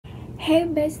Hey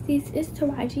besties, it's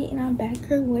Taraji and I'm back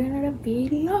here with another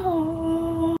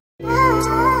video.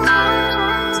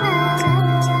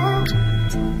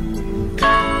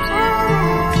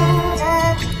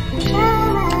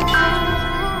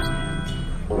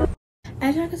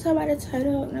 As y'all can tell by the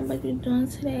title, what I'm about to be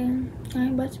doing today,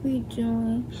 I'm about to be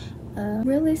doing a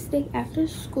realistic after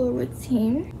school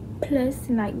routine plus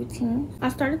night routine. I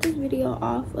started this video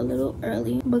off a little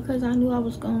early because I knew I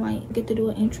was gonna like get to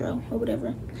do an intro or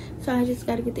whatever, so I just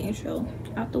got to get the intro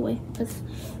out the way because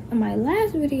in my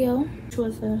last video, which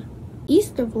was a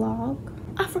Easter vlog,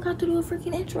 I forgot to do a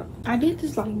freaking intro. I did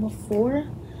this like before.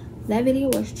 That video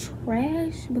was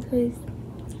trash because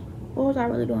what was I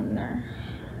really doing in there?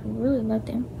 Really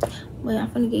nothing. But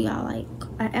I'm gonna get y'all like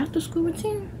an after school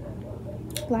routine,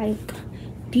 like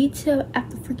detail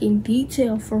after freaking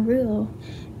detail for real,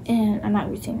 and a night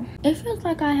routine. It feels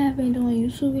like I have been doing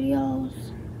YouTube videos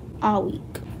all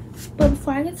week. But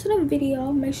before I get to the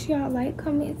video, make sure y'all like,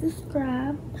 comment,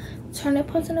 subscribe, turn that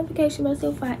post notification bell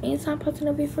so if I anytime posting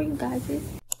a video for you guys. Hey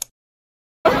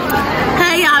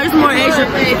y'all, it's more Asia.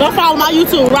 Go follow my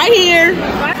YouTube right here.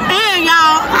 And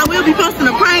y'all, I will be posting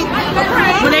a prank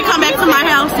when they come back to my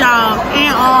house, y'all.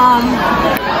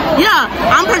 And yeah,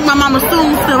 I'm pranking my mama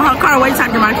soon, still in her car waiting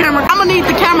to my camera. I'm gonna need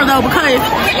the camera though because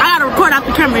I gotta record out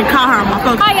the camera and call her on my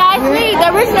phone. Hi guys, me, the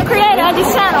original creator of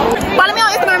this channel. Follow me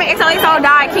on Instagram at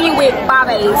itsstaraji with 5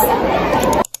 A's.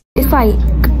 It's like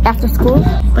after school,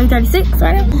 3:36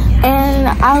 right now, and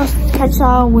I'll catch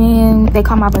y'all when they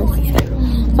call my bus. So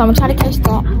I'm gonna try to catch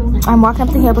that. I'm walking up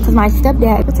the hill because my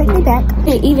stepdad will take me back.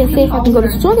 He even see if I can go to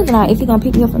tutorials or not, if he's gonna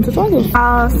pick me up from tutorials.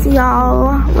 I'll see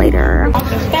y'all later.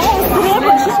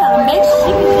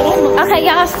 Okay,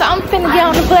 y'all, so I'm finna get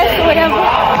on the bus or whatever.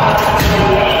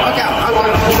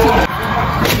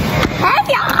 Hey,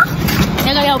 y'all.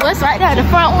 There go your bus right there, the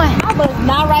front one. My bus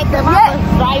not right there, my bus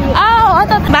right here. Oh, I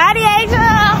thought, body Asia.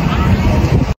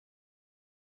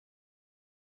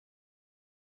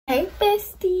 Hey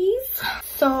besties,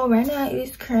 so right now it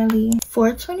is currently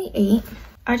 4:28.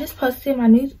 I just posted my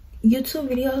new YouTube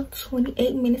video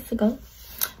 28 minutes ago,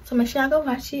 so make sure y'all go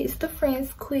watch it. It's the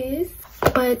friends quiz.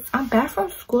 But I'm back from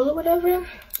school or whatever,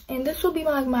 and this will be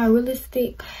like my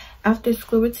realistic after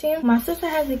school routine. My sister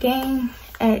has a game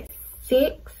at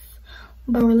 6,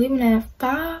 but we're leaving at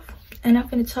 5, and I'm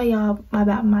gonna tell y'all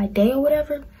about my day or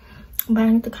whatever, but I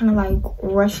need to kind of like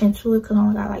rush into it because I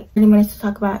only got like 30 minutes to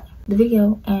talk about the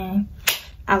video, and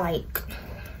I like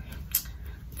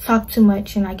talk too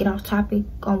much and I get off topic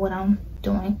on what I'm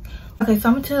doing. Okay, so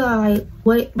I'm gonna tell y'all like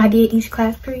what I did each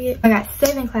class period. I got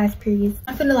 7 class periods.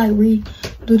 I'm finna like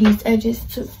redo these edges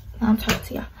too. I'm talking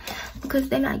to y'all because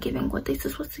they're not giving what they're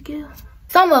supposed to give.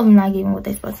 Some of them not giving what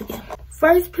they're supposed to give.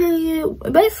 First period,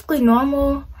 basically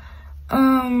normal.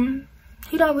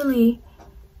 He don't really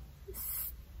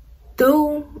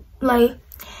do like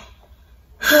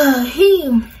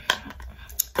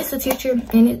it's a teacher,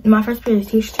 and my first period is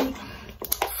history.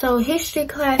 So history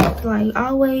class is like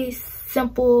always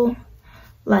simple,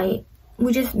 like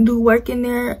we just do work in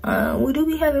there. We do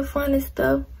be having fun and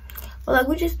stuff, but like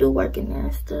we just do work in there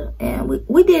and stuff. And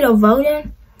we did a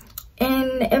voting,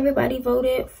 and everybody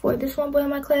voted for this one boy in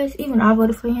my class. Even I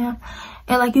voted for him.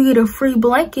 And like you get a free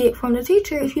blanket from the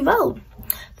teacher if you vote,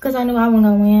 because I knew I wasn't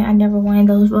gonna win. I never won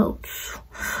those votes,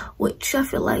 which I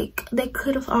feel like they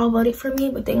could have all voted for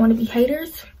me, but they want to be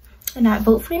haters and not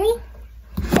vote for me.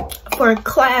 For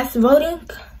class voting,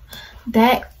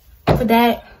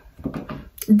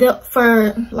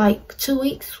 for like 2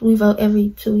 weeks, we vote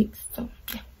every 2 weeks. So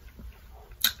yeah,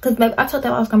 because maybe I told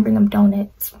them I was gonna bring them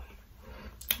donuts,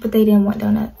 but they didn't want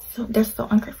donuts, so they're so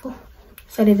ungrateful,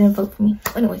 so they didn't vote for me.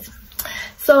 Anyways,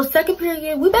 so second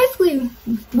period,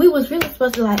 we was really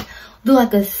supposed to like do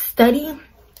like a study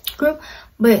group,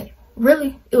 but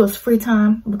really it was free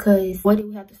time because what did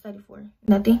we have to study for?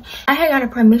 Nothing. I had got a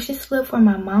permission slip from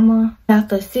my mama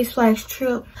after a 6 Flags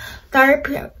trip. Third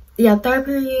period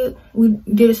we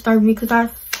did a star review because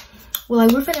we're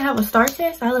finna have a star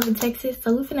test. I live in Texas,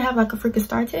 so we're finna have like a freaking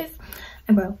star test.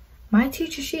 And bro, my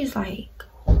teacher, she's like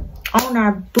on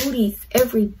our booties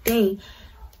every day.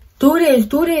 Do this,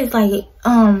 like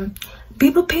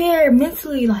be prepared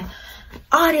mentally, like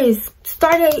all this.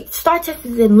 Start test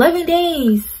is in 11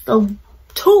 days, so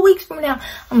 2 weeks from now.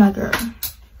 I'm like, girl,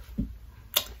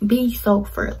 be so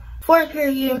for fourth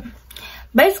period,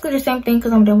 basically the same thing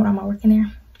because I'm done with all my work in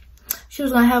there. She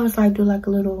was gonna have us like do like a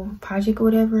little project or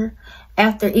whatever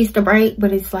after Easter break,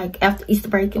 but it's like after Easter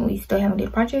break and we still haven't did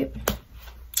a project.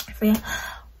 So yeah,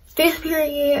 fifth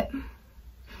period,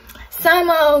 same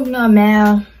old,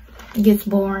 math gets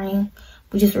boring.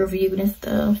 We just reviewed and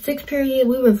stuff. 6th period,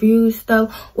 we reviewed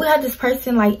stuff. We had this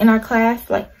person like in our class,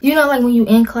 like, you know, like when you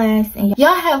in class and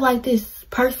y'all have like this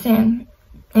person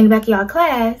in the back of y'all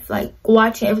class, like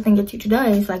watching everything your teacher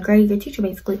does, like grading your teacher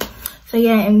basically. So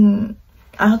yeah, and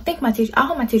I hope my teacher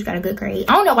got a good grade.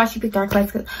 I don't know why she picked our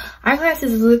class, because our class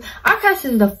is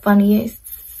the funniest.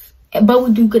 But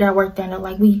we do get our work done though.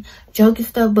 Like, we joke and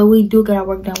stuff, but we do get our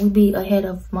work done. We be ahead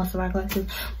of most of our classes.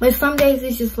 But some days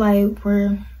it's just like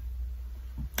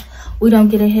we don't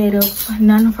get ahead of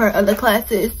none of our other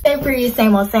classes. Every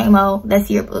same old. That's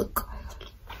yearbook.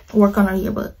 Work on our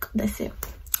yearbook. That's it.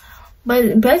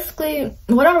 But basically,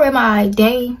 what I read my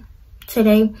day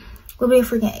today will be a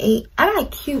freaking 8. I got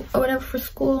cute or whatever for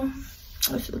school.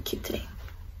 I was look cute today.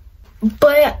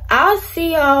 But I'll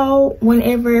see y'all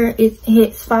whenever it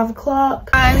hits 5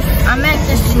 o'clock. Guys, I'm at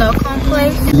the snow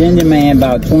complex. Ginger man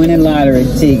bought 20 lottery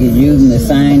tickets using the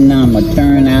same number.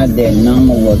 Turned out that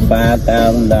number was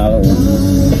 $5,000.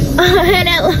 Had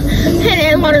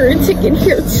that lottery ticket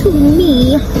here to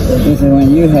me. This is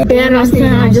when you have.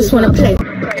 I just want to play.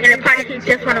 And the party he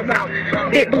just wanna roll.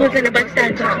 Big booze in the butt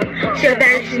start drunk. She a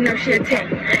baddie, she know she a 10.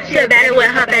 She a baddie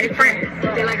with her baddie friends.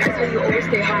 They like I tell you, always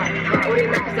stay high. Oh, they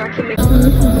like I keep making.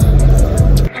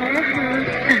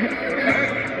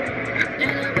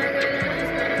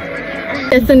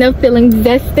 That's enough feeling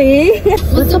zesty.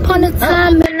 Once upon a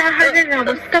time, and I heard it, I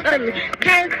was scuffling.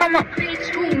 Can't come up, please,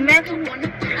 you imagine what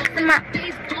in my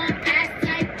face.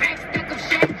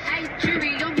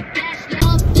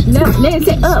 No, they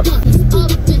say up.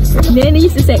 Then they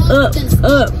used to say up.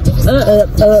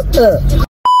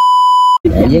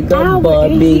 There you go,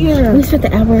 Barbie. We spent the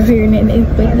hour here and it's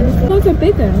bigger. Those are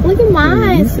bigger. Look at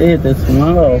mine. You said the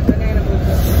small.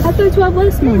 I thought 12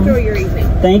 was small. Enjoy your evening.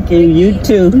 Thank you, you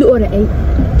too. You order 8.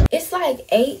 It's like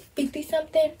 8:50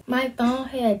 something. My phone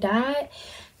had died,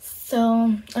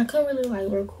 so I couldn't really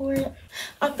like record.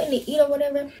 I'm finna eat or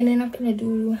whatever, and then I'm finna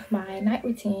do my night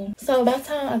routine. So by the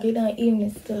time I get done eating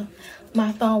and stuff,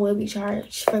 my phone will be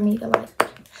charged for me to like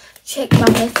check my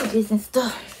messages and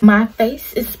stuff. My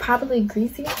face is probably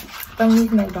greasy from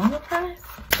these McDonald's fries.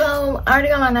 So I already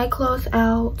got my night clothes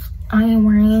out. I am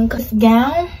wearing this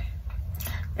gown,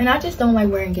 and I just don't like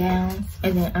wearing gowns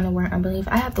and then underwear underneath.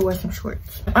 I have to wear some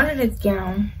shorts. Under this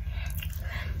gown,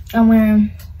 I'm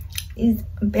wearing these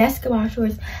basketball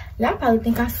shorts. Y'all probably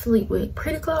think I sleep with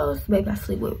pretty clothes. Baby, I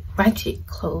sleep with ratchet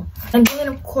clothes. And then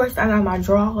of course I got my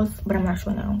drawers, but I'm not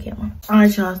showing that on camera.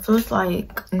 Alright y'all, so it's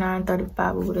like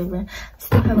 9:35 or whatever.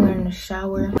 Still haven't learned to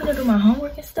shower. I'm gonna do my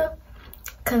homework and stuff,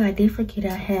 because I did forget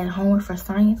I had homework for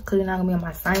science, because we're not gonna be in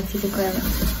my science teacher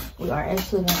class. We are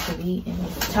actually going to be in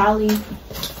Miss Tolly.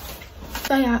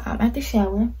 So yeah, I'm at the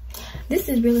shower. This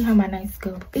is really how my nights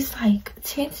go. It's like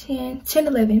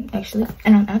 10:11 actually,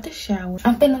 and I'm at the shower.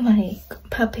 I'm finna like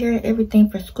prepare everything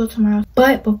for school tomorrow.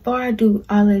 But before I do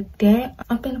all of that,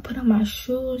 I'm finna put on my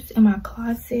shoes in my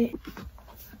closet.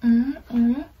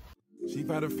 She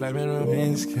found a flame in her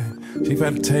winds, she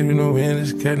found a tape in her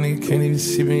windows, nigga can't even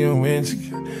see me in your windows.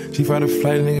 She found a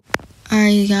flight, nigga.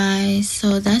 Alright guys,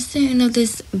 so that's the end of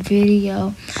this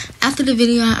video. After the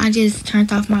video, I just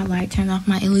turned off my light, turned off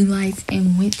my LED lights,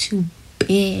 and went to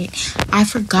bed. I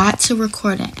forgot to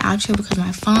record an outro because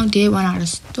my phone did run out of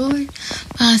storage.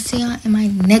 But I'll see y'all in my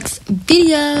next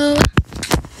video.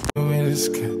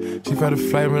 She found a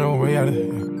flame in her way out of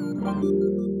here.